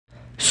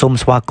សូម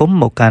ស្វាគមន៍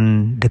មកកាន់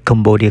The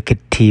Cambodian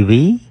TV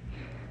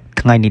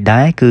ថ្ងៃនេះ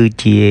ដែរគឺ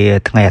ជា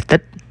ថ្ងៃអាទិ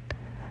ត្យ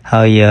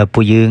ហើយពួ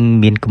កយើង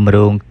មានគម្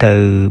រោងទៅ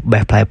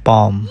បេះផ្លែ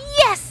ប៉ោម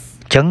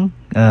អញ្ចឹង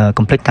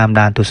កុំភ្លេចតាម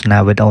ដានទស្សនា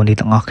វីដេអូនេះ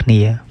ទាំងអស់គ្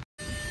នា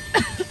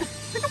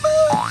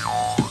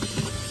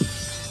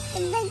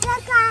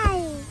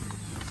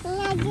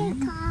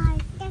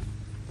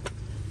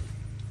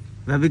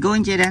Where we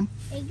going, Jaden?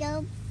 We go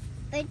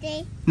birthday.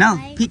 No,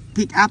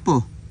 pick apple.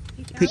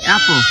 Pick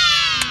apple.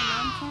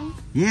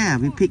 Yeah,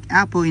 we pick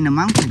apple in the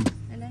mountain.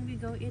 And then we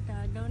go eat a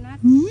donut.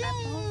 Yeah.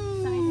 Apple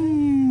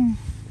cider.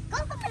 Go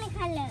for the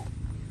color.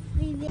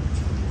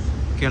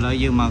 Kêu lại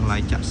dương mừng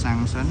lại chợ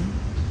xăng sánh.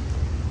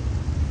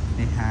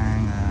 Đi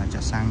hàng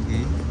chợ xăng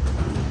kia.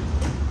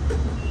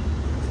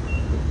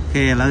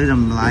 Kêu lại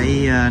làm lại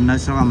nơi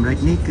sau làm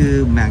rách ní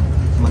cứ mà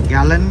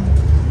gallon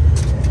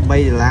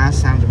bay lá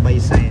sang cho bay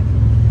xe.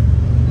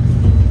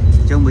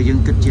 Trong bây giờ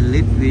kịch chỉ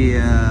lít vì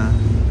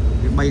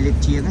bay lít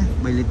chiên á,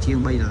 bay lít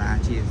chiên bay lá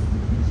chiên.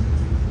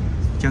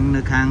 Chân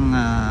nơi khang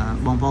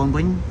bong bong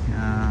với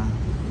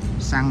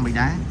sang bay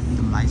đá,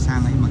 tụm lại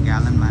sang ấy mà gà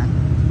lên mà.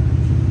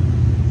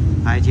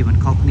 Phải chỉ mình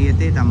khóc nia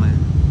thế tầm rồi,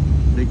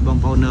 được bong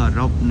bong nửa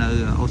rộp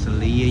nửa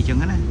Australia chân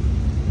á.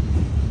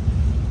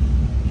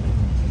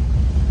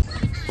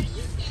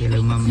 Thì là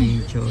mami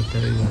cho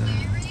tới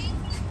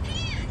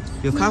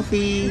your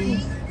coffee.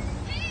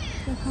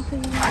 Your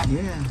coffee.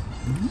 Yeah.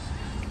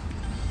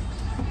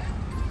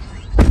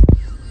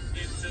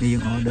 Đi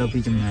dùng order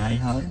vì chừng ngày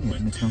hết,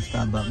 mình trong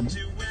Starbucks.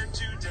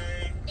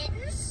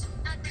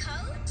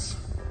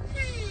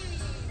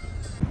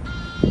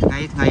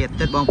 Ngày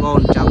Tết bong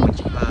bong trong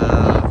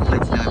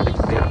lịch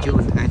biểu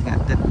chun ngày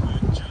Tết.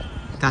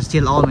 Ta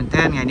still on mình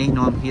tên ngày nay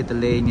non kia từ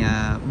lên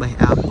bay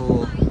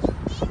apple,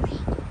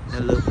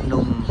 lượt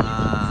nung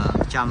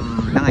trăm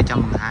năm ngày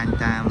trăm hai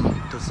tam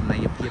tôi sẽ này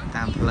tiếp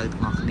tam lời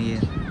ngọc nia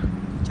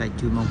chạy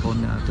chui bong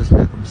bong tôi sẽ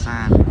cầm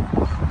san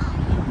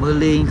mưa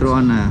liên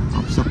còn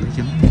học sọc cái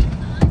chấm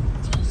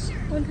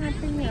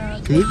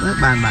tiếp á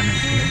bàn này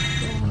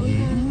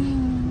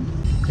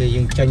thì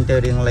dừng tranh từ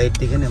đường lên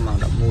thì cái này màu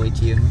đậm mùi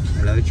chiên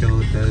lấy cho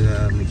từ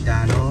mình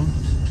ta đó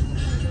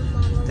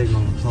từ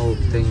màu hộp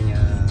từ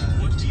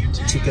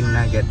chicken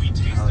nugget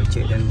ở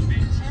chế đen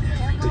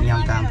từ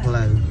nhâm tam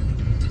play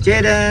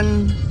chế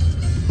đen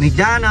mình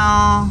ta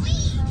nó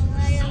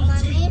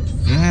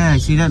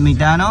yeah see that mình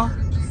ta nó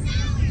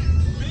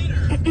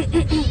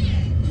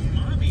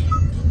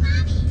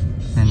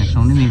nên là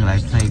không mình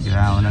lại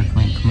playground nó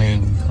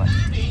mình còn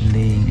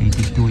liền ấy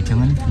thì tôi cho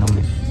nó nông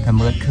nghiệp ta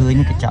mới khơi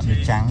những cái chậm được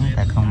trắng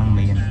tại không nông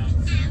miền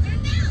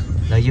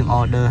lấy dùng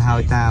order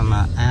hai ta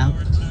mà áo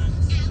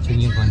chứ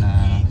như còn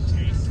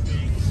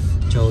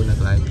trôi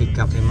được lại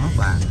pick up cái móc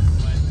vàng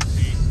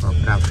và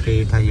cà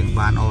phê thay dùng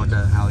ban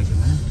order hai chứ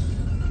nữa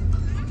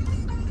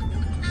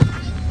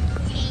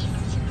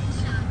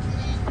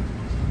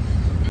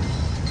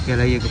cái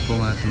đây cái phong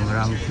mà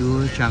làm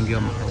chúa chăm vô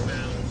một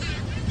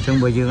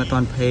trong bây giờ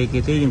toàn phê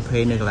cái tí nhưng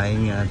phê được lại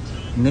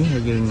nếu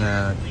hay dừng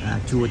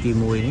chua ti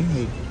mùi này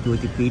hay chua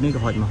ti phí này có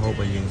hỏi mà hộp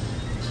là gì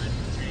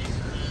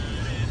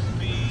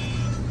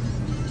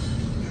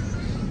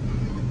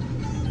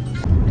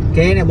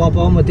cái này bỏ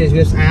một tiền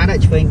việt á đã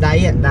chơi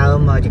đáy đào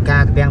mà chỉ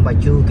ca bèn bà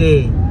chu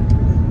kia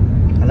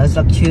nó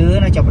sắp chứa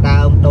nó chọc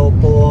đào tô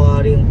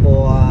po riêng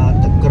po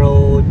tật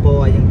cro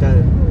po như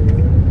thế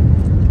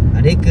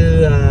ở đây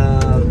cứ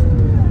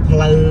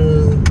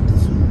pleu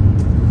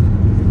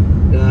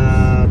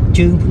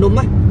chương đúng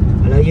á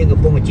là dương gặp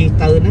bông mà chi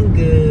tư nó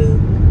cứ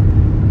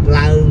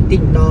là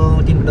tin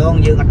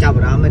đon dương ở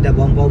trong đó mới là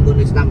bông bông mưa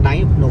năm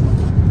đáy nung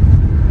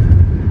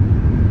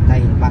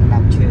đây bằng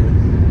làm chơi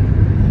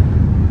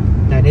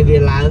tại đây vì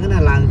là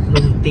cái là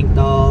nung tin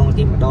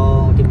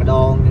mà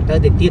đon nhưng tới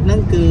tiết nó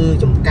cứ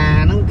trồng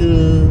ca nó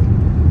cứ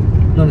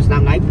nó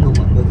năm đáy nung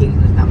mọi người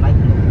năm đáy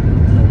nung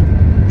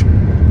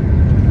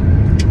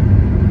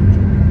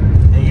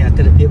đây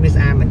từ phía mấy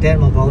xa mình tên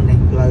màu vàng này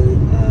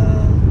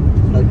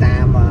lời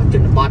ta mà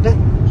trên bọt á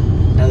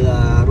từ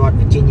Graves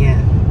Virginia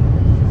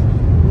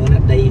mới là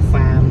đây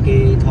farm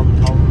cái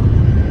thông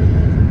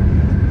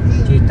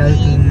chỉ tới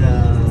khi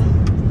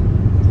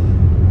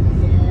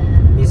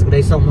mình sẽ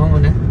đây xong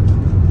không nè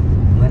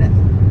mới nè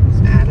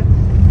xa đó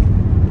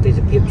thì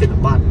sẽ kiếm trên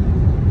bọt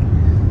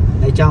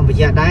đây trong bây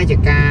giờ đáy chỉ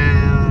ca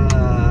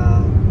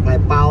lại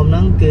bao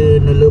nó cứ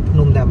nơi lướt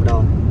nung đầm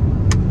đầu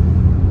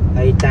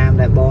đây tam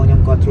đại bò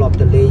nhưng còn lọp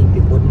từ ly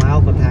bị bốn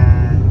máu có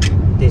tha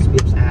thì sẽ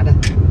biết xa đó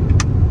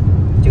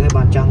chúng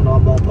bạn trong nó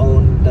bom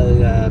ôn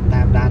từ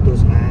tam đa tu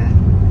sna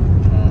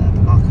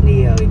ngọc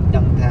nia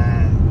đăng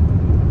tha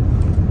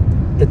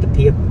tự tập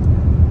hiệp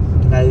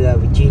nơi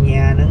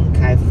Virginia nó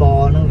khai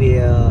phò nó vì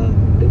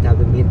được tạo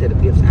về miền tự tập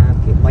hiệp xa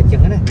hiệp mai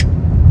chân này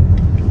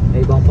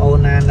đây bom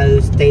ôn là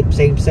nơi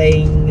state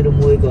xanh rồi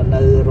mùi của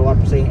nơi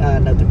Graves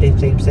xanh nơi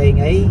state xanh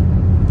ấy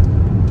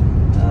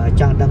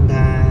trong đăng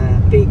tha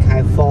vì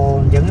khai phò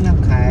giống nó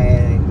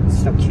khai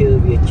sắp chưa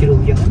việc chưa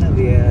giống nó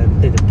vì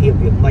tự tập hiệp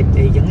việc mai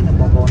đây giống nó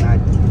bom ôn này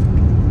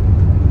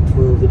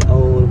vừa video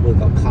vừa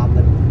có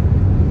comment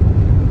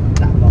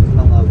tạo một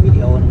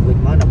video nó với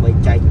nó là mới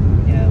chạy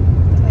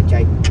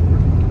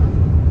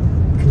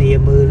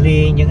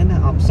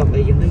họp xong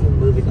ấy giống đấy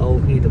mưa video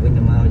khi tụi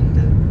mình màu như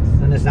thế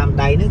nên là giam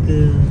đáy nữa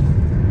cứ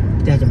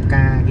cha chấm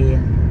ca kia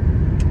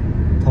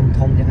thông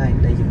thông như này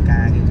đây chấm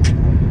ca kia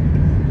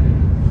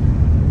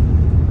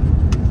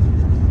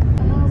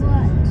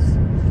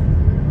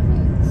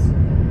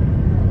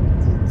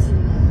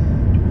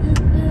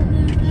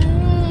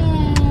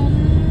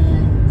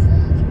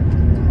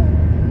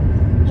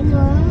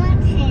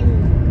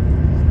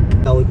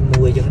tôi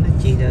mua cho nó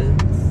chi nữa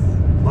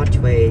bót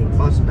về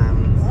bót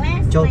làm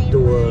chốt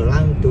tour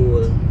lăng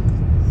tour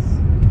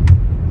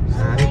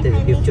đấy từ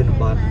việc chuẩn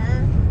bót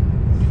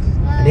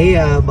đấy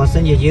bót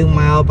sân giờ dương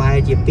mau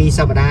bài chỉ pi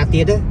sao đa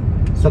tiết đấy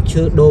sắp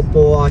chưa đô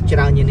po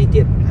trao như này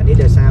tiết anh ấy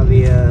là sao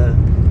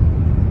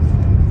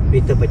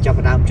vì từ bạch chập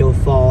đam châu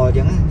phò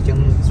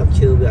chẳng sắp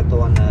chưa việc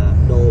toàn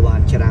đô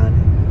bàn trao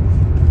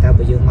ta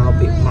bây giờ mau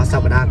bị mà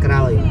sao đa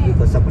cao rồi vì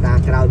có sao đa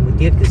cao mới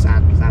tiết cái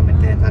sàn sao mình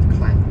để đặt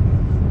lại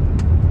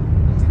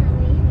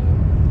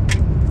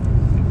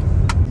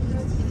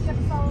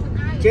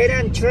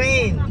Jaden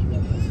train.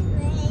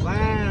 Wow.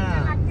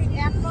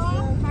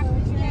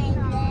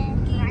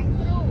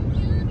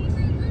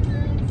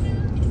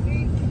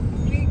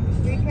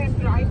 We can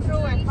drive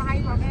through and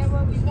buy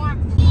whatever we want.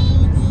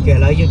 Kể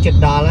lại dương chất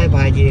đo lấy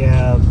bài gì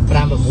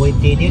pram và mùi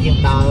tí tiết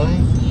dương đo lấy.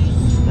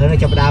 Nữa nó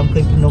chập đam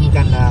khơi nôm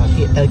căn là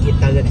kiện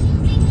tơ này.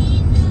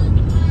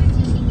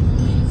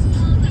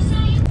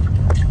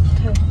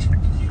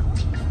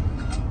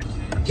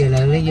 Kể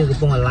lại lấy dương cái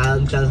phong là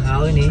lợn tơ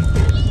hói nè.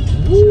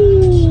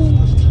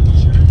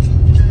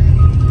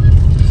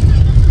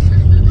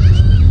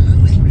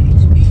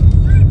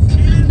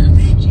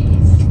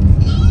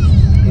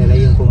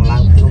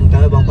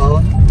 Tới bông phố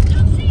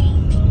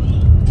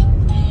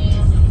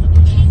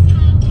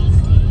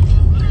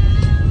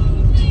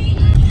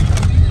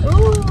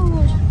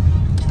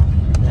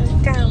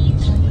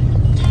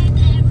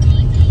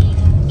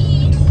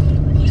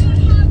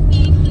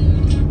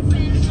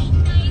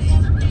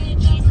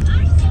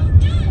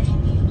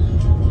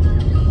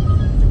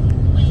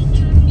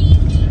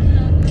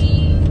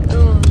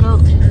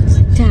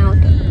Cao.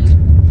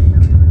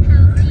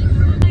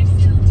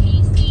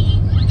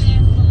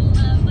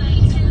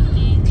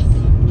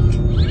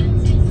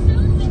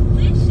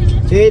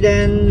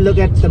 Jaden, look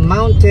at the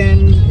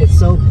mountain. It's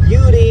so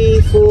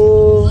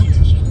beautiful.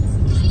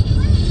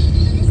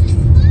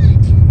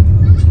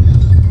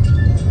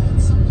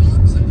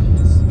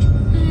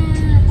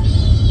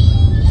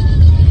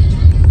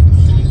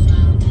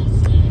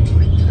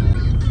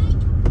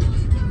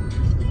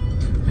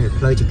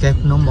 Lôi chiếc kẹp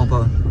nóng bông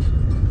bông.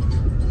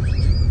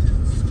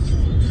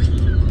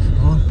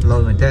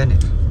 Lôi mình tên này.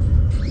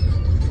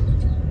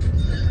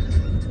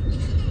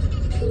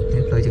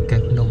 Lôi chiếc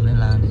kẹp nóng nên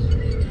là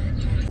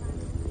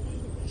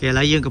kể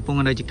lại dương cặp phong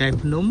ở đây chỉ cây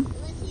núm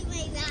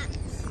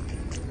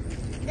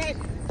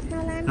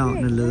nó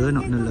lứa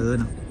nó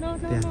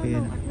đẹp kia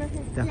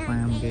đẹp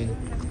farm kia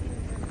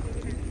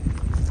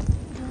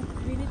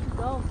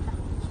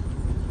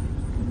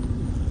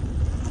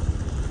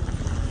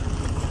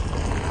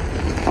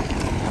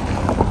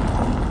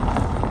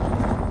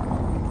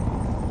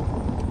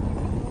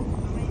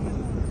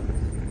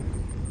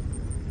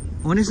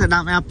ô này sẽ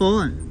đam apple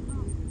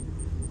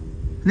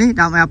này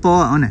đam apple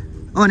ô này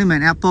ô này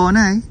mình apple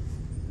này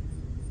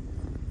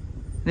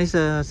đây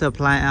là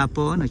supply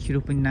apple nó chưa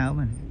được bên nào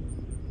mà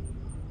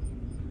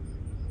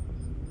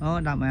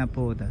đam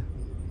apple ta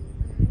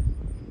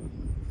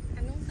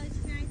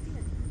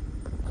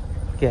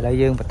kể lại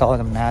dương và to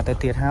tầm nào tới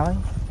tiệt háo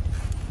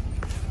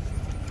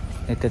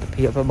này từ tập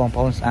hiệp với bông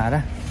phong xả đó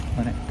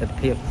này từ tập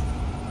hiệp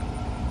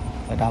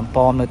ở đam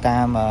pom nơi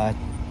ta mà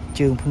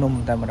trương phun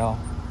nung ta mà đo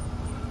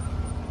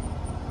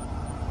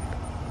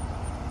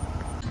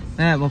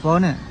nè bông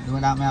phong này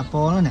đam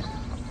apple nữa này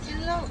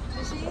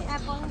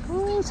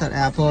sợi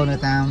apple nơi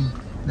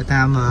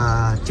tam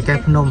chiếc cây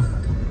nôm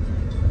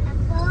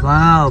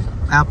wow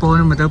apple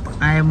nó mà tới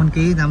ai muốn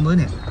ký tam mới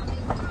nè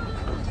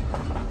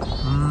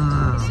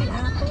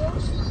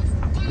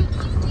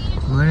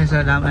mới này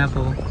sợi đam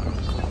apple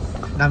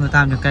đam nơi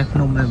tam chiếc cây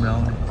nôm lên rồi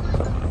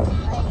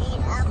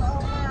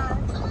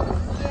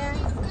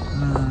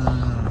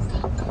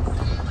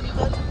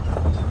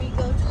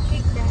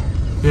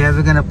yeah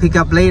we're gonna pick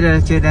up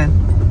later Jaden.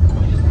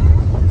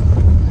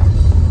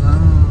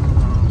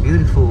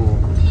 Beautiful.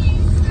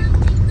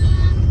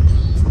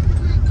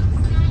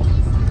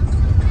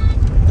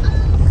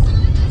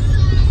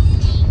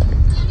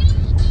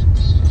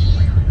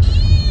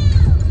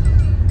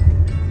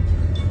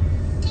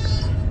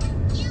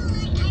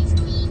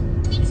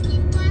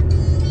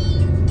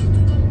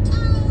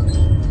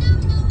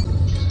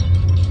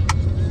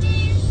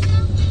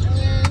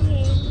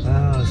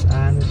 Wow,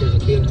 saan nó từ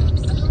kia này.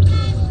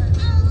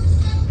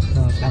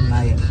 Nó cam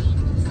này.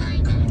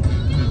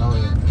 Rồi.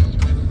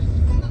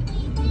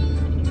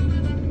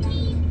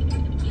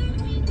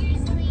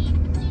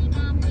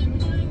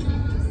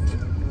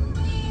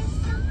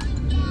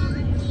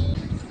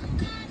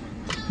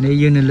 Này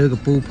dương này lừa cái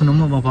pu phun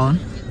nóng mà phun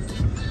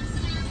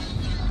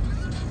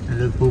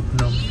lừa pu phun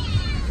nóng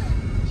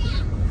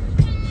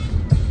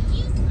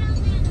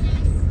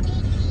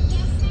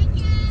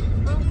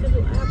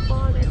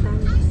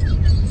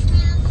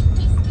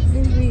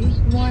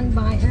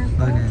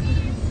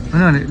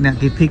nè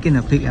cái pick cái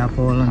là pick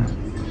apple luôn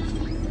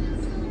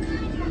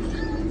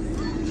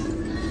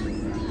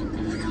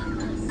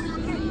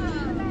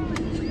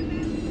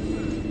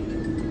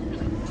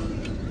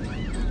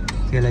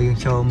cái này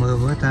cho mơ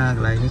với ta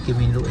lại những cái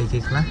mình lụi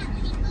cái khác.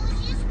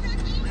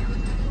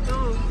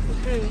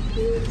 Okay,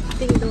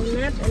 think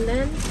donut and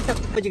then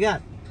What you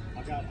got?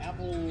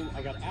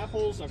 I got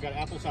apples, I've got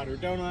apple cider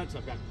donuts,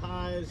 I've got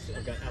pies,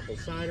 I've got apple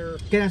cider.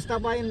 Can I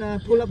stop by and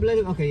pull up a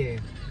little? Okay, yeah.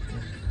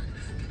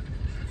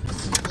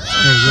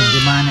 Hey, yung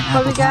dimana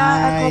apple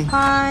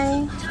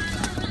pie,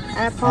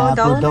 apple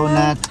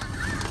donut.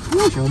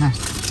 Show na.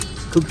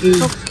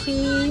 Cookie.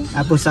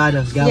 Apple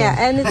cider. Yeah,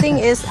 anything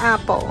is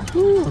apple.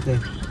 Okay.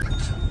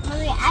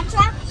 A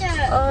tractor.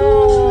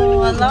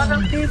 Oh, a lot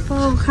of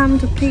people come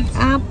to pick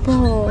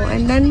apple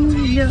and then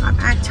you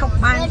chop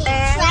by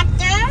there.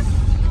 Tractor?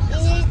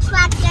 Is it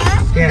tractor?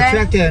 Yeah,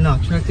 tractor, no,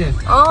 tractor.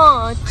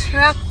 Oh,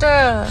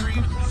 tractor.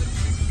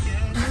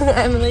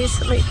 Emily's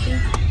sleeping.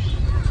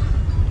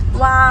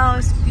 Wow,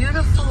 it's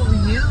beautiful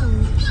view.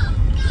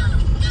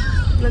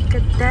 Look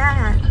at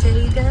that,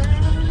 Jaden.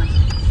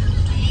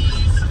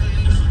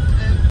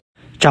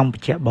 ចង់ប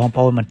ញ្ជាក់បងប្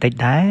អូនបន្តិច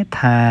ដែរ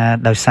ថា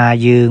ដោយសារ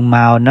យើងម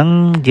កហ្នឹង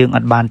យើងអ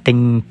ត់បានទិញ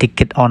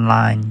ticket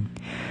online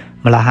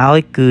ម្ល៉េះហើយ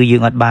គឺយើ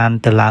ងអត់បាន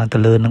ទៅឡើងទៅ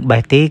លើនឹង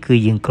បេះទេគឺ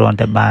យើងគ្រាន់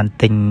តែបាន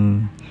ទិញ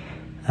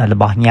រ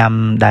បស់ញ៉ាំ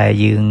ដែល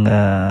យើង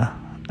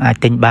អាច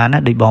ទិញបានណា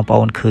ដូចបងប្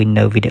អូនឃើញ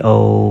នៅវីដេអូ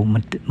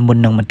មុន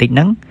នឹងបន្តិចហ្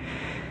នឹង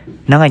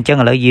អញ្ចឹង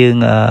ឥឡូវយើង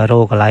រ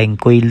កកន្លែងអ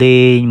ង្គុយលេ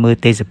ងមើល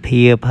ទេស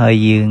ភាពហើយ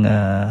យើង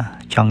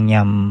ចង់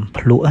ញ៉ាំ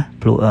ភ្លក់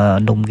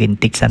នំគេប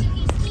ន្តិចសិន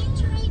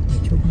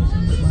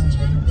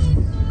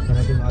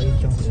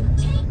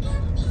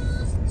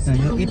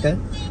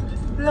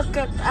Look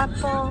at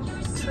apple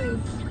tree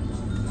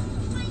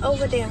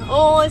over there.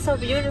 Oh, it's so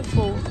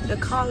beautiful. The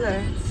color.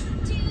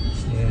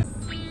 Yeah.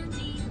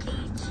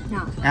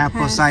 No.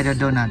 Apple cider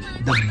donut,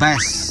 the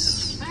best.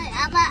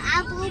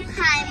 Apple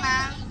pie,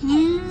 Mom.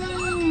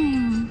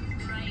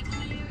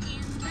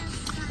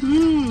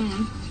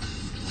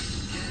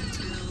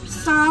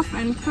 Soft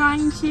and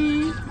crunchy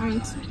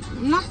and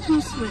not too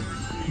sweet.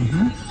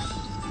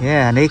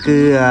 Yeah, នេះគឺ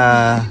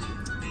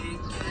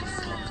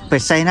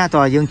បេសៃណា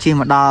តើយើងជិះ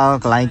មកដល់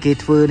កន្លែងគេ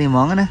ធ្វើនេះហ្ម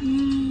ងណា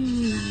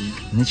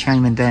នេះឆ្ងា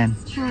ញ់មែនតើ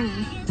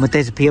មើលទេ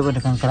សភាព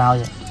នៅខាងក្រោយ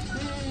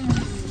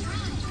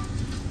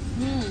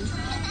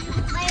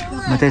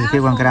មើលទេសភា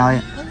ពខាងក្រោយ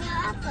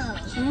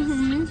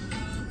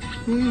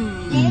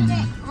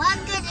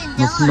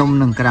មកភ្នំ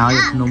នឹងក្រោយ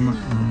ភ្នំ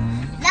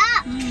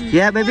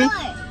Yeah baby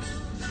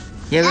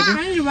Yeah baby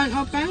You want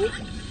open?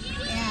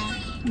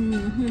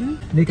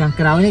 Yeah. នេះខាង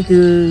ក្រោយនេះ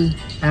គឺ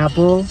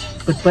apple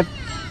ពិត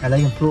ឥឡូវ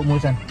ខ្ញុំភ្លក់មួ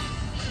យសិន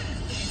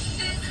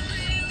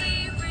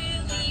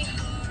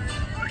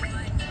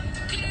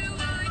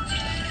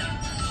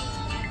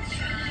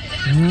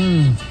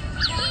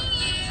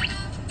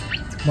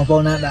បងប្អូ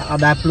នណាដែលអ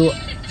ត់ដែរភ្លក់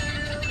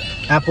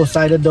apple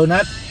cider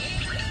donut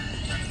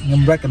ខ្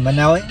ញុំ recommend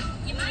ឲ្យ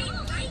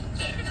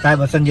តែ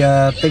បើសិនជា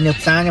ទិញនៅ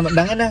ផ្សារខ្ញុំមិន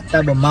ដឹងទេណាតែ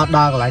បើមកដ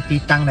ល់កន្លែងទី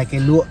តាំងដែលគេ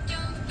លក់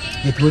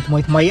គេធ្វើថ្មី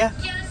ហ៎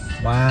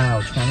វ៉ាវ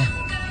ឆ្ងាញ់ណាស់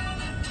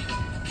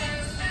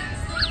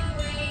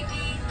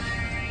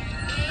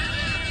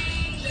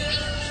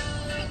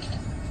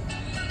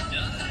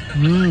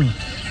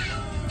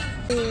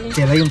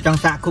ចេះឡើយខ្ញុំចង់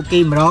សាក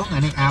cookie ម្ដងអា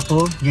នេះ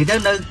apple និយាយទៅ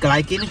នៅកន្លែ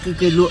ងគេនេះគឺ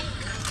គេលក់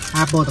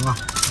apple ទាំងអស់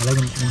ឥឡូវ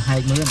ខ្ញុំហែ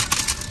កមើល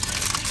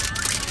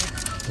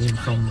ខ្ញុំ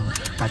សុំ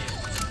កាច់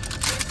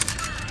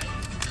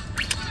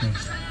នេះ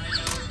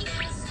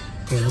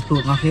គេលក់ទូ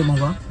កអស់គ្នាបង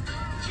ប្អូន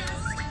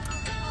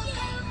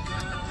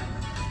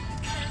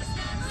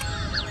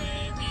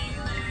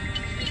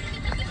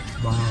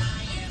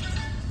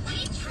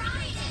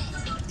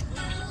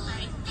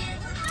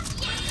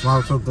wow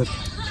so good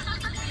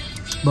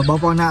បើបង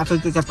ប្អូនណាអត់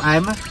ទៅចិត្តផ្អែ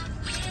ម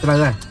ត្រូវ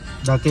ហើយ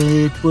ដល់គេ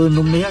ធ្វើ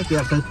នំនេះគេ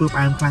អត់ទៅធ្វើផ្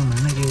អែមខ្លាំងហ្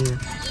នឹងគេ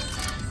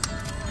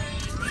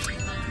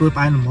ធ្វើផ្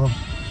អែមល្មម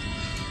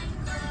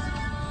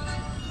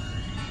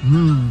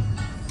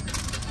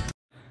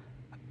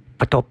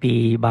បន្ទាប់ពី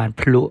បាន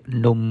ភ្លក់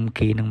នំ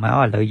គេនឹងមក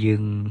ឥឡូវយើ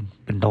ង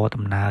បន្ត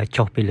ដំណើរ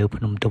ចុះពីលើ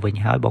ភ្នំទៅវិញ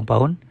ហើយបងប្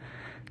អូន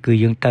គឺ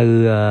យើងទៅ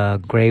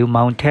Graves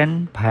Mountain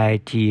ប្រហែល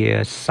ជា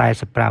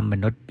45 មី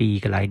និតពី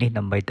កន្លែងនេះ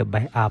ដើម្បីទៅ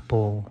បេះ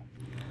apple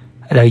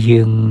ឥឡូវយើ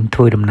ងធ្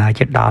វើដំណើរ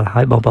ជិតដល់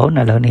ហើយបងប្អូន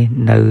ឥឡូវនេះ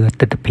នៅ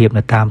ទិដ្ឋភាព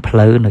នៅតាមផ្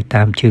លូវនៅ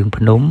តាមជើង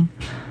ភ្នំ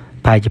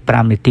ប្រហែលជា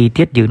5នាទី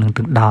ទៀតយើងនឹង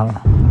ទៅដល់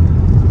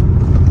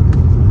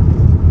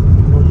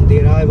ភ្នំទៀ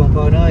តហើយបងប្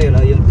អូនអើយឥ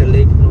ឡូវយើងទៅ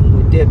លេងភ្នំមួ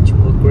យទៀតឈ្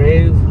មោះ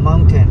Graves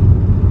Mountain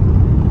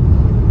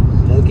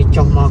ឥឡូវគេ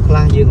ចុះមកខ្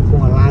លះយើងកំពុ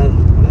ងឡើង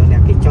ឥឡូវអ្ន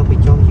កគេចុះ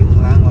យើង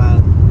ឡើងមើ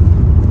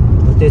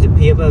លទេស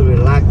ភាព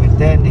relax មែន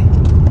តើនេះ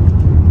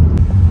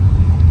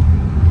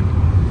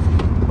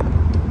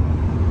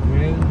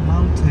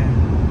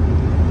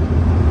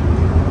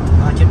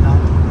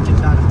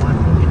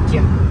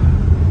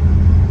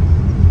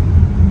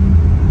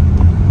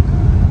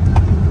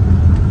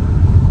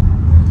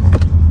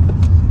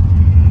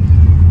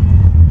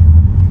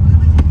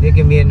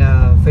គេមាន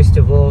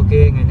festival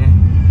គេថ្ងៃនេះ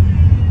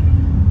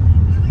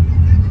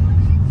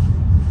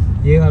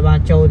dương ở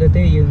ban châu tới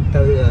thế dương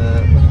từ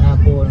bên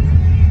Apple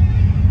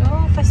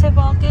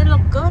festival kia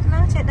look good nó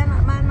sẽ đem lại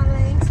ban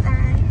Malay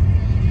style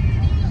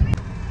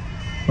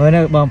mới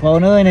này bằng pháo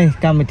nơi này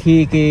cầm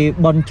thi cái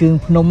bon chương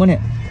phnom á nè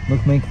mực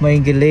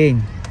mình cái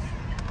lên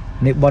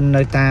này bon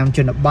nơi tam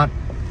trên bắt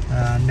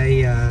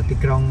này tịch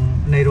rong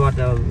này ruột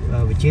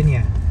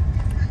Virginia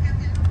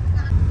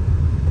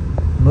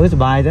mới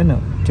bài đó nữa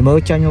chỉ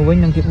mới cho nhau với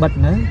những cái bật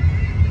nữa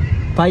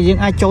phải những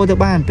ai châu tới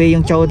ban pi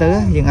những châu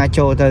tới những ai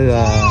châu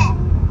tới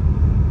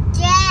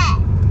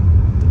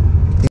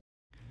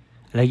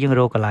lấy dương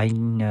rô cả lại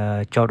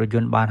cho đội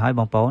dân ban hỏi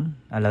bóng bóng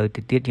lời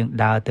tiết dương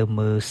đào từ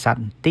mưa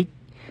sẵn tích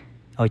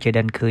ở trên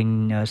đền khơi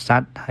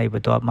sắt hay bờ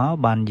tòa máu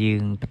ban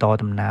dương bờ tòa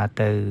tầm nà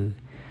từ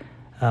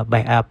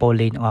bè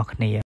Apolin ở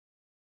này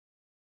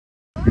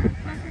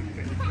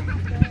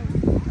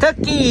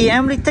Turkey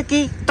em đi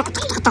Turkey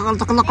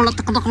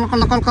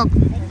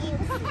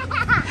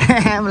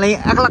em lấy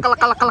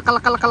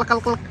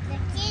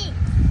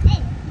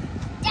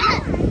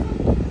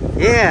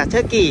yeah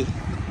Turkey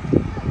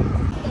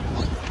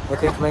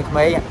ok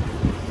mấy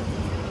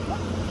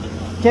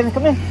trên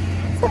come đi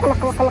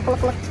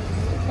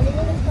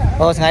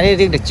ngày nay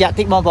riêng được chặt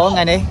thích bom bóng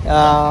ngày này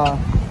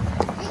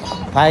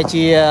phải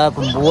chi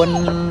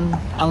buôn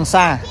ăn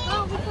xa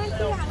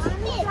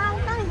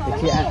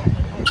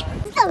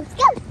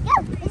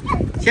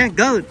yeah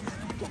go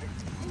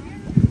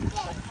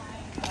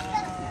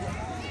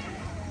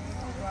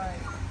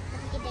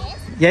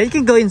yeah you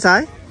can go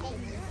inside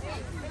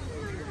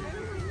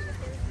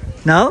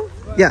no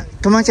yeah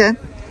come on Chen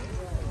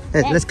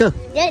hey let's go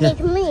Daddy,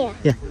 come here.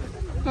 yeah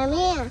Come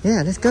here.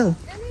 yeah let's go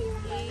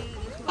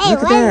Hey,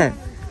 look at that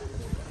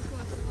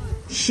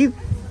sheep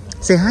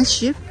say hi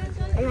sheep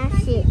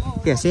That's it.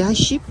 yeah say hi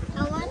sheep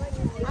I want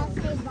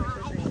to say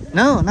bye.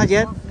 no not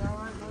yet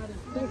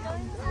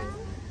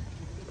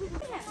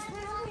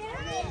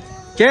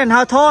Jen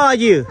how tall are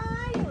you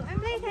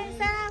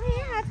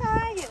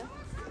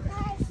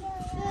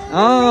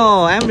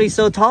oh Emily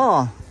so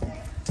tall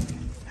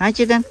hi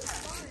Jen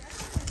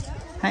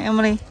hi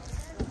Emily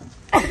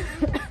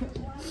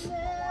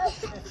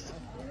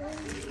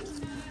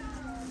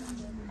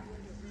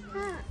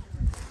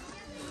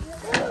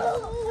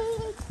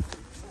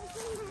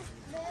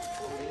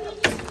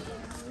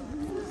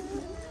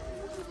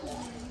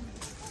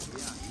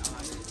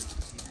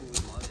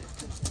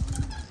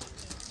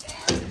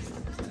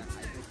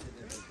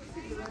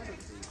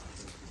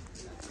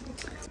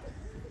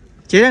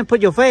Jaden,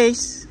 put your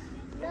face.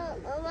 No,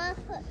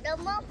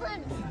 Mama put.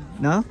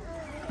 No?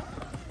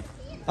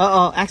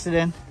 Uh-oh,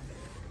 accident.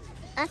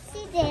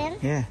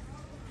 Accident. Yeah.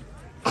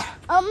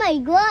 Oh my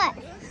God.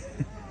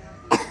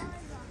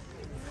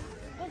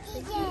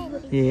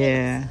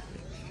 Yeah.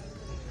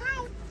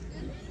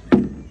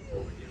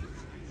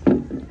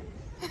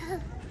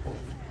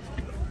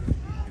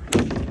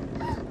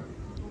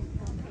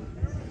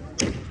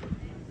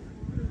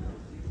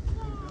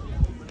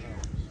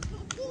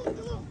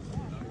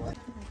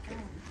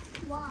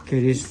 Okay,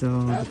 this is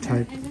the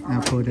type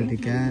apple that they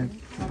got.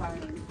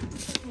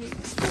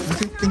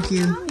 Okay, thank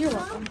you.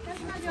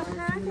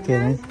 Okay,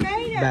 đấy.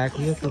 Ba cái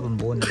nước tôi còn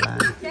buồn là.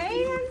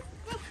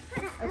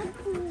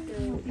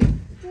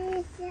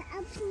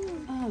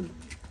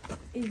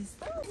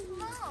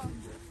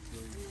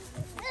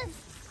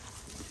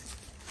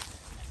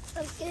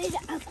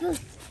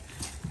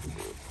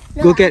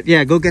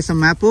 Go get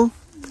some apple.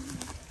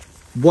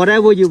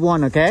 Whatever you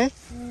want, okay?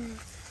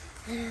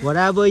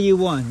 Whatever you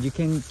want, you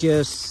can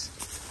just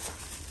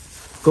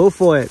go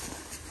for it.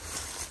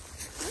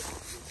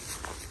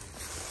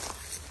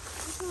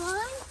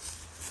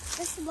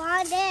 This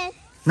one is.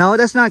 No,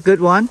 that's not a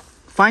good one.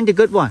 Find the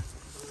good one.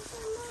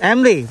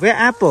 Emily, where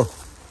apple?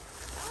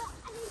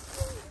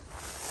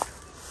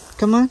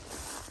 Come on.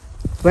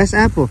 Where's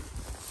apple?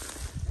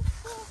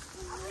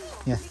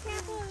 Yeah.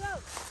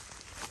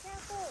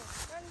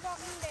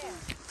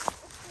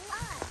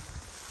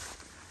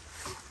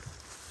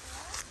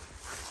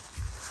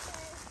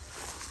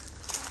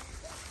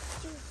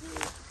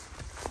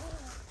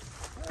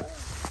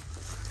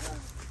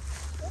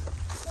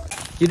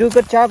 You do a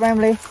good job,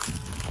 Emily.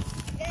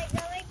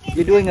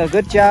 You're doing a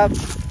good job.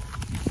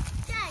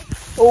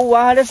 Oh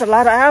wow, there's a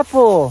lot of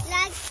apple.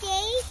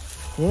 Lucky.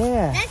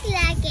 Yeah. That's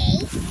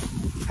lucky.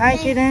 Hi,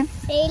 Jaden.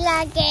 Hey,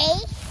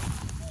 lucky.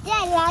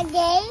 Yeah,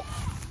 lucky.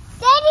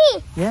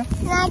 Daddy. Yeah.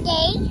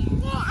 Lucky.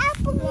 Yeah,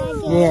 apple.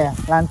 Lucky. Yeah,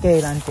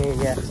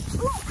 lanke, yeah.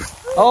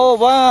 Oh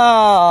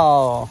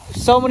wow,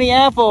 so many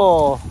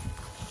apple.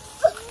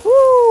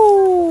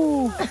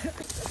 Woo!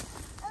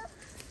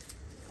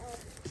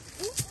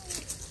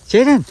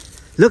 Jaden,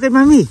 look at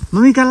mommy.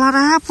 Mommy got a lot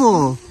of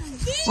apple.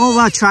 Oh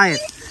wow, try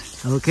it.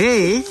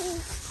 Okay.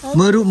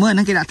 Mơ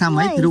nó kia đã tham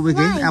mấy rụp về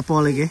cái apple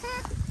này kia.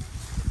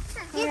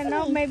 I don't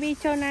know, maybe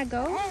Chona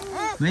go.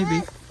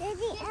 Maybe.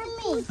 Daddy,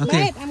 Emily.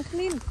 Okay. Wait, I'm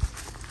clean.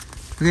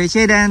 Okay,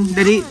 Jaden,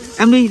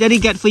 Daddy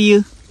get for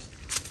you.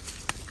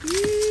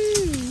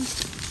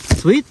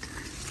 Sweet?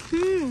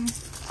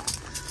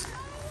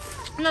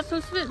 Not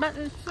too sweet, but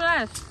it's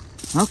fresh.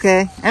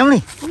 Okay,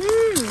 Emily.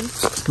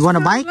 You want a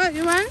bite? What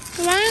you want?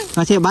 You want?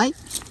 Want to take a bite?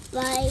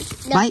 Bye.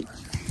 Bite.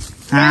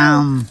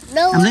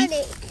 Don't Emily. want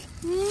it.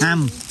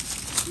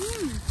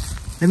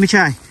 Let me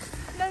try.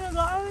 Đây là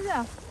gõ bây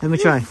giờ. Let me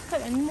try.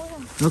 Thật anh mua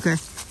không? Okay.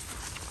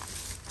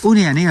 Ủa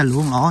này là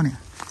luồng lỏ nè.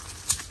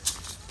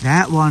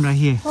 That one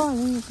right here. Thôi,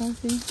 mình có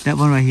gì? That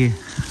one right here.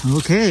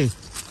 Okay.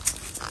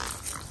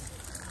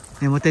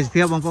 Nè một tay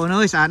phía bóng phố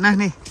ơi sẵn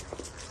nè.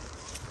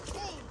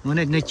 Một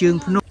này chương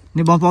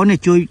này bóng phố này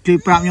chui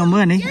prap nhau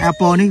mới này.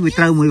 Apple này vì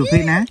trâu mùi vào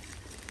phía ná.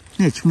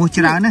 Nè mua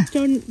chả nè.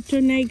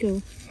 Tornado.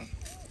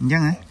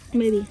 Chẳng hả?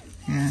 Maybe.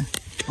 Yeah.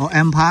 Or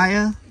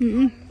Empire.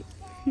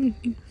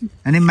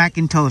 Anh em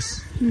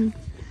Macintosh.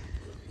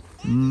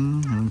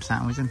 Làm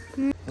sao vậy chân.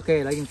 Ok,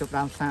 lấy những chụp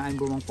đam xa anh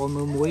bông bông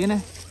mưa muối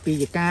này. Vì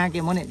giờ ca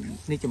kia món này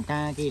đi chụp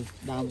ca kia,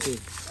 đam kia,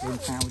 làm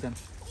sao chân.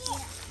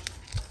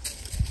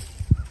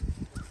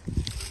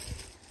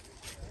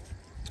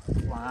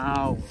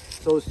 Wow,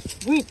 so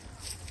sweet.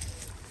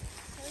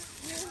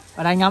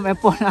 Ở đây ngắm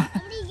apple à.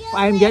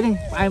 Phải em ghé đi,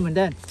 phải em mình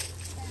lên.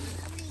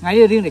 Ngay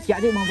đi riêng để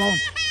chạy đi bông bông.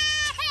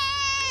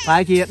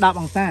 Phải chỉ đạp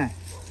bằng xa.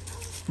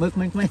 Mực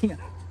mình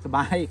สบ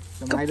า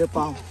ยด้วยป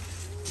อง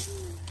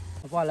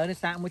พอแล้วได้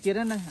สร้างมือเจี๊ยบ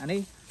นั่นนะอัน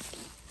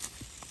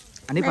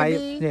นี้ไป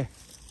เนี่ย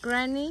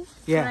Granny.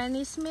 Yeah.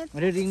 Granny Smith. มา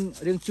ได้เ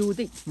รื่องจู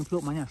ติยังพลุ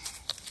มาเนี่ย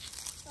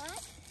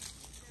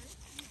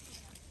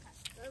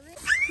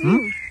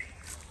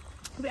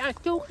Bị ăn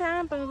chu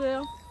kham bằng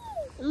rêu.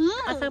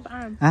 Ăn thơm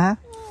ăn. À,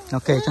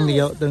 ok, xong đi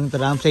vô từng từ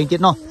đám xây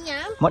chết nó,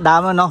 một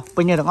đám nó,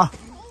 bây giờ được không?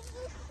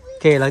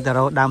 Ok, lấy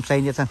từ đám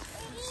xây chết xong.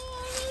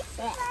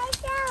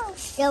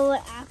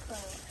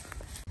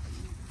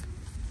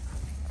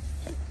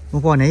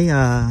 Một con này,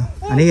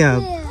 anh ấy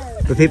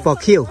the people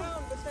kill.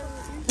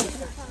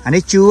 Anh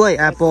ấy chú ơi,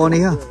 apple này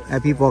ha,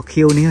 people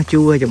kill này ha,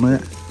 chú ơi chậm nữa.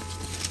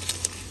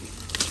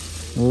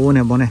 Ô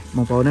này,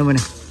 bông bò này bên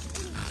này,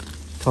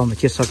 thôi mà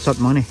chia sọt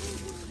món này.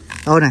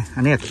 Đâu này,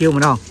 anh ấy là kill mà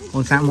đâu,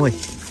 con sáng mùi.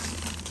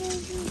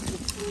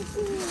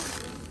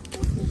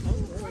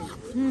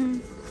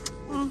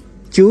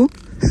 Chú.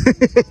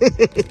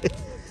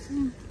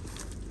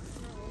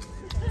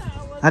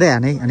 À đây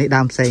anh ấy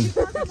đam xây.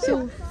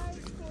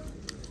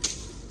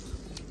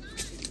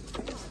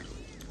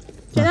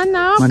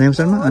 Mà em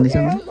sẵn mắt, anh đi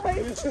sẵn mắt.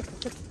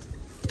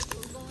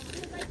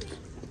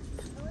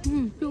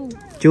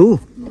 Chú.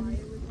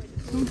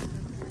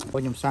 Có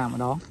nhầm xa mà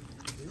đó.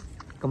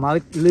 Còn mới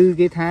lư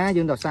cái thá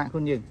dương đọc xa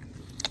không dừng.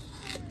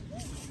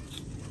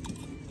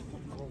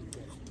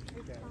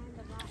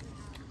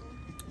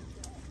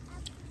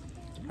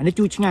 Anh ấy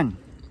chú chứ ngăn.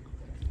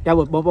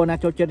 Chào bố na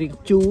cho đi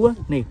chú á.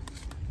 Nè.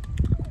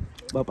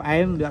 Bà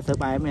em được thở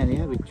bà em này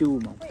vì chú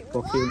mà.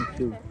 Có kêu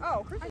chú.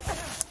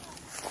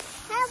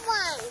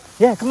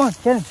 Yeah, come on,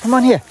 Shannon, come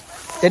on here.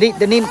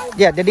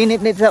 Daddy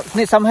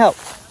need some help.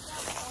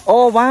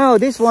 Oh wow,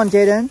 this one,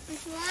 Jaden.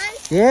 This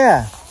one?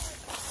 Yeah.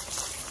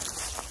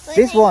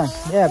 This one,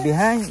 yeah,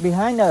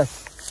 behind us.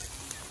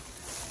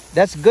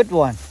 That's a good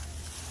one.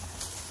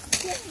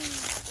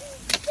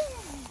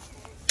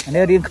 Anh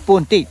ấy riêng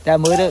phun tít, ta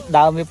mới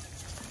đào với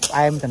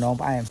em từ nó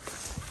em.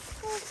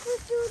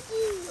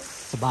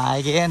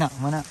 Sải ghê nè,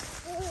 mà nè.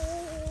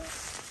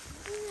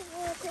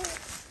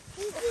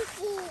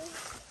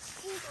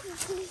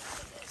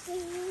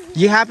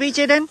 You happy,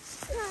 Jaden?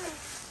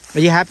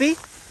 Are you happy?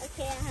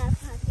 Okay, I'm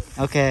happy.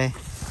 Okay.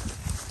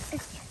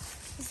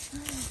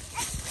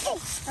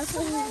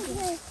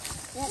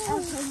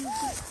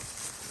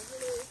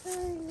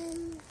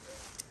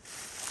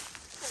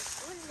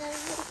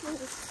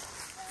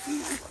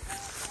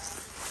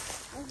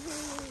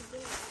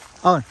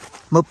 Oh,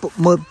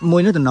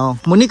 mùi nó từ nó,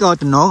 mùi ní coi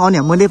từ nó ngon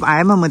nè, mùi đi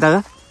phải mà mùi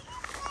tớ.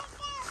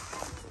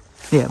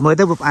 Nè, mùi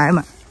tớ bụp ai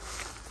mà.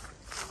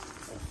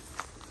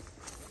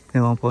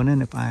 Nè bóng phố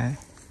này phải.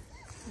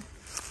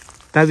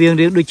 Ta viên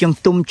riêng đôi chân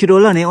tum chứ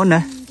là này ổn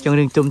nè, chân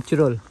riêng tum chứ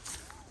rồi.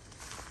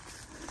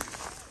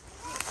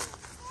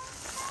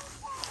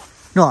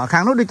 Nó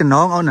kháng nó đi từ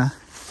nó ổn nè.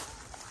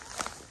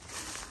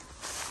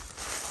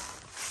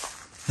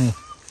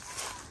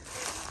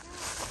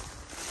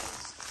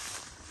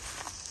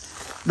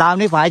 Đào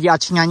này phải gì ở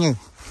trên nhỉ?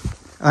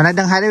 Ở đây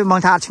đang hai đấy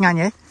mong thà trên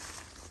nhỉ?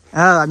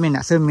 Mình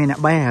đã sơn mình đã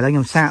bay ở đây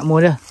nhầm xa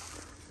mua nữa.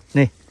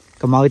 Nè,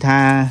 có mồi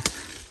thà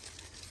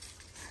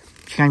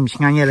trên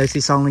nhỉ lấy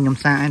xì xong lên nhầm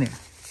xa này.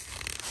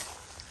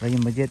 Rồi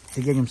nhầm bây giờ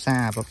nhầm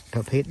xa và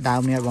thợ hết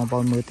đào này vòng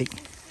vòng mưa tịnh.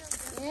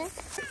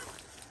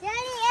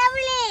 Daddy,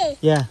 Emily.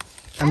 Yeah,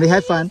 Emily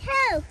had fun.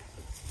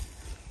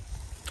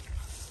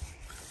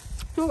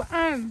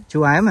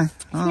 Chú ái mà.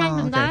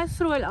 Nhanh đá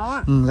xuôi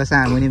lỏ. Có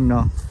xa mới niệm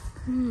nó.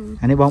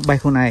 Anh ấy bóng bay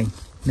con này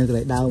nơi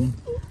lại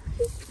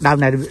đau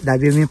này đại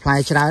viên miền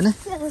Pleiad trái nữa.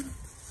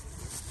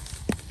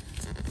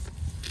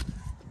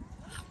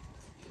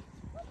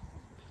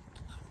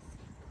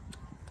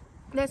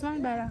 This one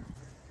better.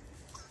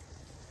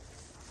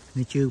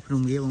 Này chưa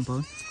không ghé bóng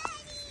phốn.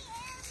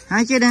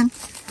 Hai chết đen.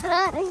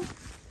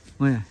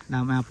 Ôi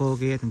đào apple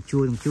kia thằng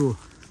chua.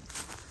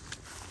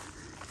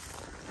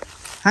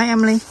 Hi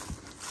Emily.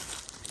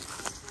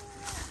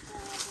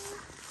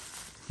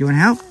 You want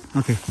help?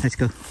 Okay, let's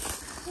go.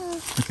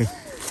 Okay.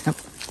 Up.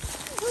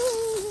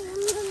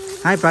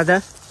 Hi,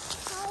 brother.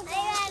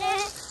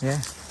 Yeah.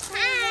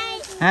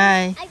 Hi.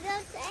 Hi. I go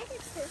to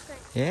exercise.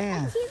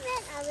 Yeah.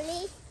 Achievement, I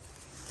believe.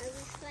 I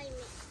will find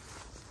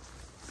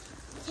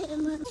it.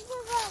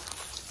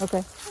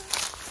 Okay.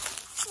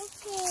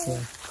 Okay.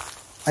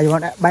 You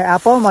want buy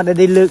apple? Mà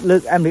daddy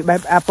look Emily buy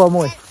apple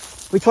more.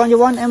 Which one you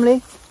want,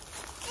 Emily?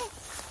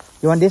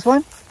 You want this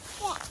one?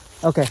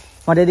 Yeah. Okay.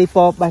 Mà daddy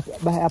for buy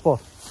apple.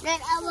 Then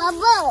I will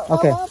go.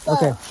 Okay.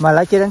 Okay. Mà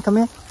like it, come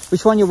here.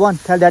 Which one you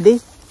want? Tell daddy.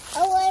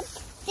 I want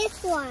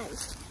this one.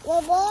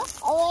 Bubble.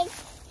 I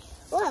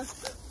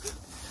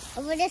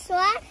want this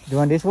one. You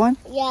want this one?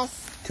 Yes.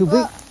 Too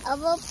big. I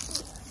will.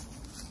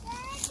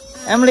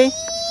 Emily.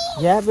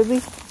 Yeah,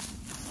 baby.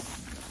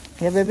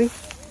 Yeah, baby.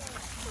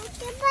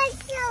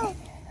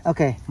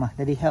 Okay, ma,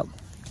 daddy help.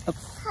 Up.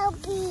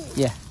 Help me.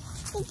 Yeah.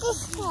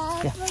 This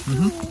one. Yeah.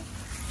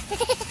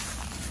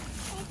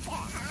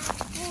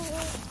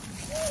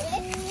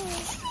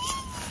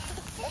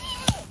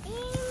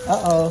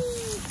 Uh-oh.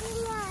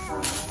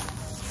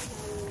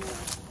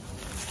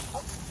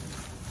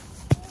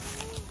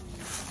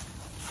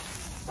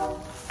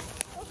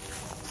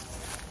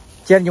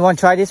 Jen, you want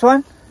to try this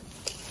one?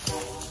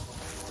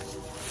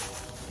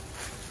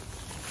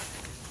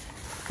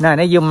 Nè,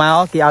 nó dương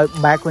mau thì ở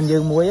bạc con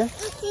dương muối á.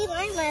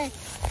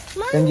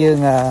 Con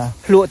dương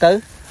lụa tới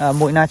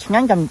mũi nào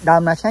ngắn cầm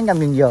đam nào ngắn cầm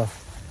dương giờ.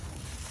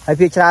 Ở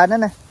phía trái nữa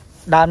nè.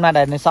 Đam nào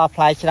để nó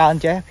supply trái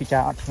chứ phía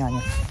trái ọt ngay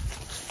nha.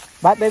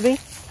 Bye baby.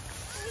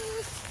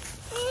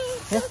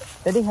 Yeah,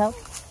 daddy help.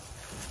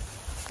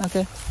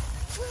 Okay.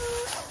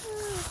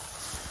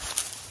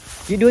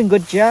 You're doing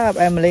good job,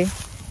 Emily.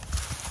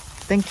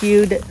 Thank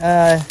you,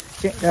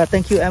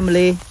 thank you,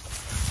 Emily.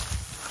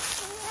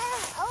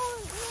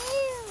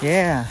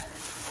 Yeah.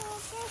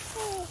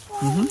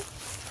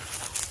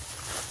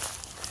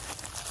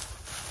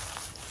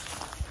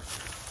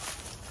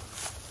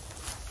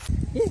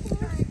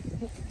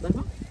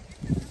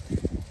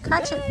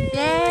 Catch it.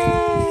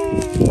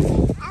 Yay.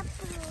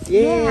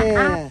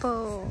 Yeah.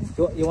 Apple.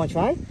 You want to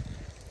try?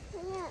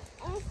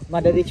 Ma,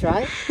 daddy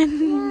try?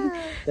 No.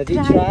 Daddy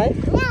try?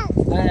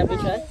 Have you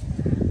try?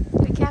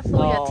 Be careful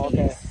your teeth.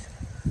 Okay.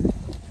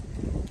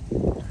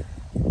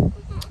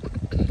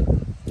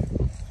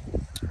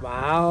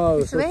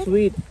 Wow, so Sweet?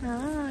 sweet.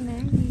 Oh,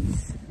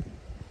 nice.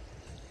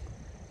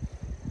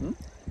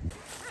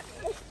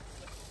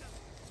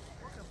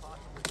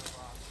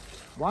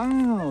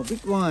 Wow,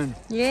 big one.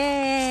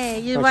 Yay.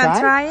 You Wanna want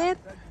to try? try it?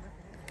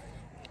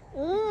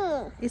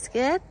 It's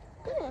good?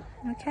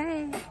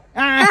 Okay.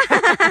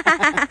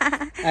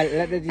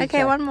 Let daddy Okay,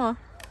 try. one more.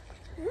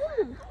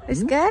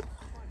 It's good?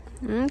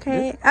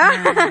 Okay.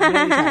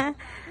 That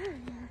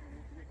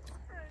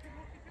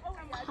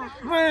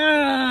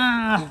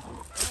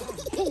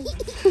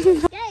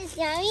is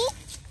yummy.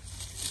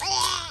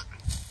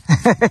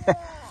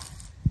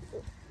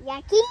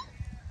 Yucky.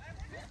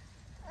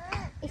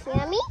 It's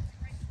yummy.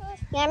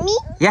 Yummy.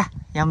 Yeah,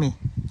 yummy.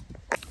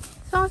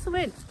 So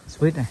sweet.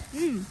 Sweet này.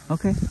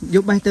 Okay,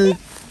 giúp bay tư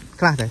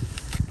class rồi.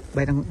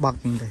 Bay đang bọt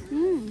nhìn rồi.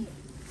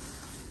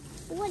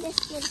 What is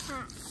this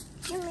hat?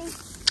 Yummy.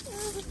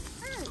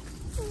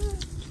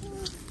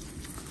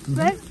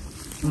 Sweet?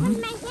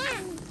 With my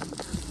hand.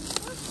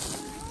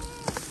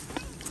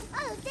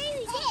 Oh, there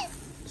it is.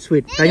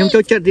 Sweet. Tại nhóm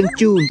cho chất riêng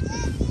chun.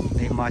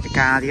 Đây mò cho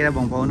ca đi ra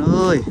bồng phố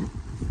nữa ơi.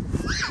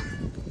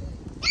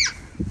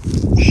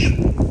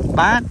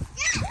 Bát.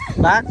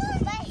 Bát.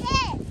 Right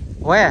here.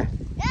 Where?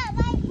 Yeah,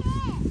 right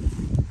here.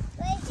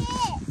 Right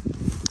here.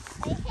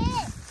 Right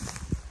here.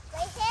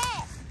 Right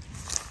here.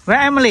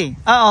 Where Emily?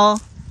 Uh-oh.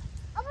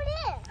 Over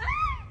there.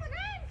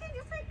 Can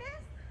you find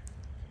this?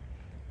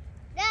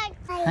 Dad.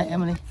 Hi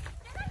Emily.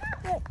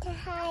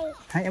 Hi.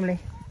 Hi Emily.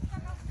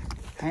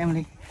 Hi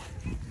Emily.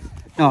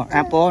 Nó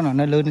apple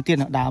nó lươn nó tiên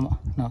nó đào mà.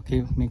 Nó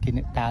khi mình kia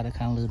đào được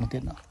khang lươn nó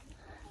tiên nó.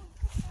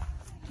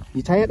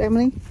 You try it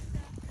Emily?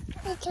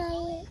 I try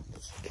it.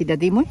 Khi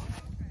daddy mới.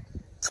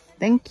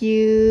 Thank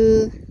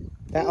you.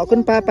 Ta ở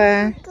kun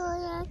papa.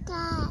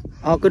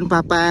 Ở kun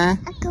papa.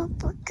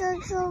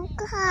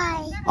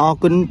 Ở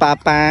kun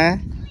papa.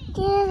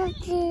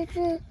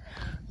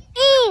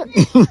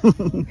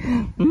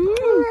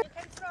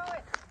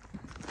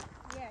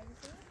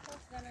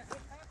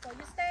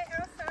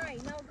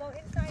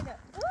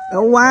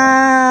 Oh,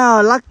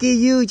 wow,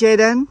 lucky you,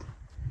 Jaden.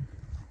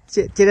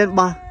 Jaden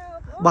ba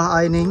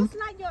ai nín.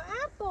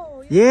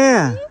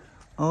 Yeah.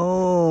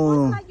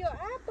 Oh.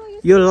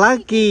 You're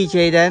lucky,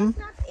 Jaden.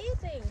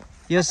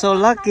 You're so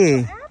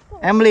lucky.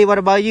 Emily, what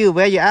about you?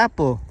 Where's your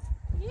apple?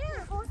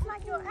 Yeah, holds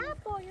like your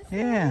apple. You see?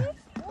 Yeah.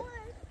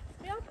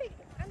 Go pick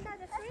under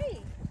the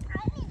tree.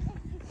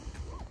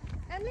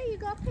 Emily, you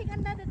go pick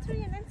under the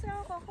tree and then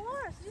throw for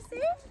horse. You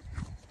see?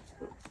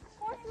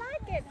 Horse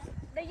like it.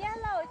 The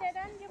yellow,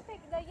 Jaden, you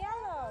pick the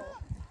yellow.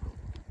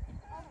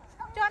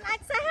 John, I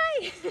say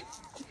hi.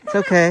 It's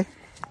okay.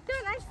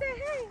 John, I say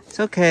hi. It's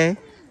okay.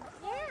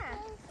 Yeah.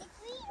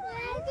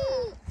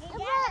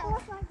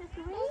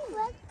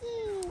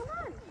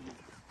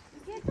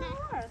 Get the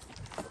horse.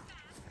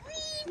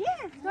 Yeah.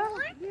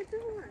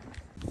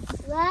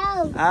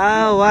 Wow.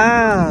 Oh,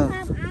 wow.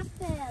 Have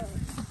apple.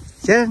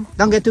 Sure,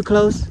 don't get too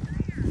close.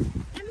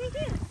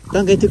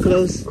 Don't get too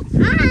close.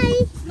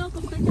 Hi.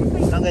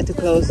 Don't get too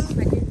close.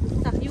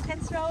 You can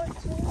throw it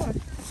too.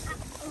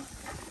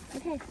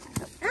 Okay.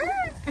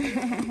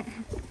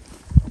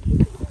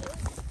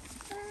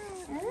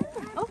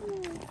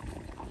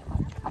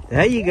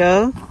 There you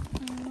go.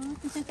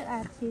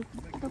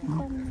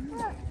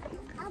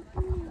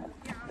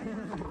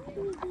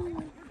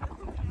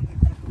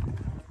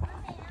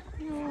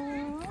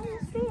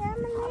 See,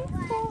 Emily,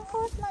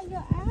 hold like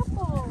your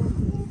apple.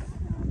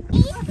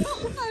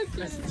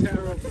 That's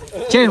terrible.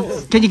 Jane,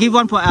 can you give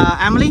one for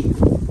Emily?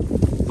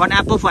 One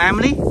apple for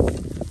Emily?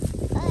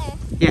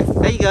 Yeah,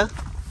 there you go.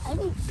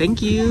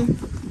 Thank you.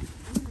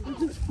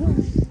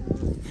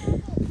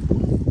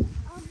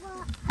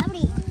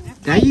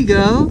 There you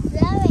go.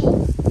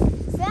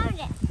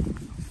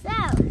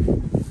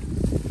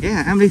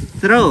 Yeah, Emily,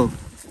 throw.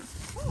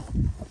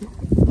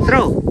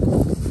 Throw.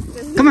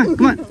 Come on,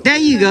 come on. There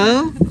you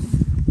go.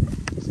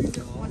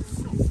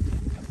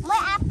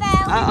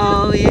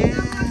 Uh-oh, yeah.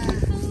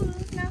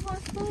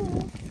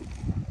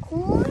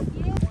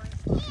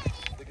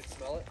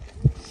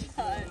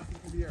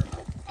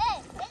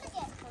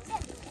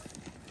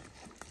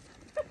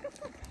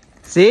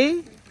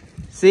 See?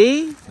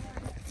 See?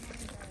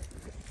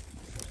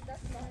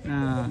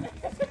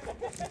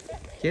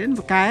 Chị đến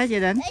một cái chị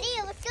đến.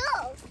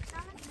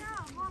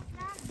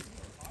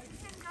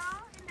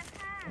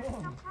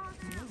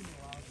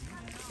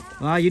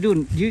 Wow, you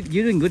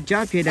doing good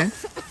job, Jaden.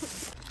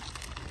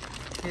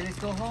 Okay, let's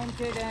go home,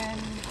 Jaden.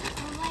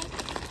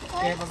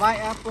 Okay, bye-bye,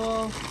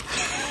 Apple.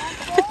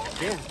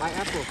 Yeah, bye,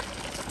 Apple.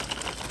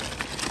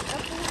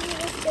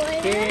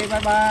 Okay,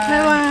 bye-bye.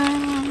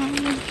 Bye-bye.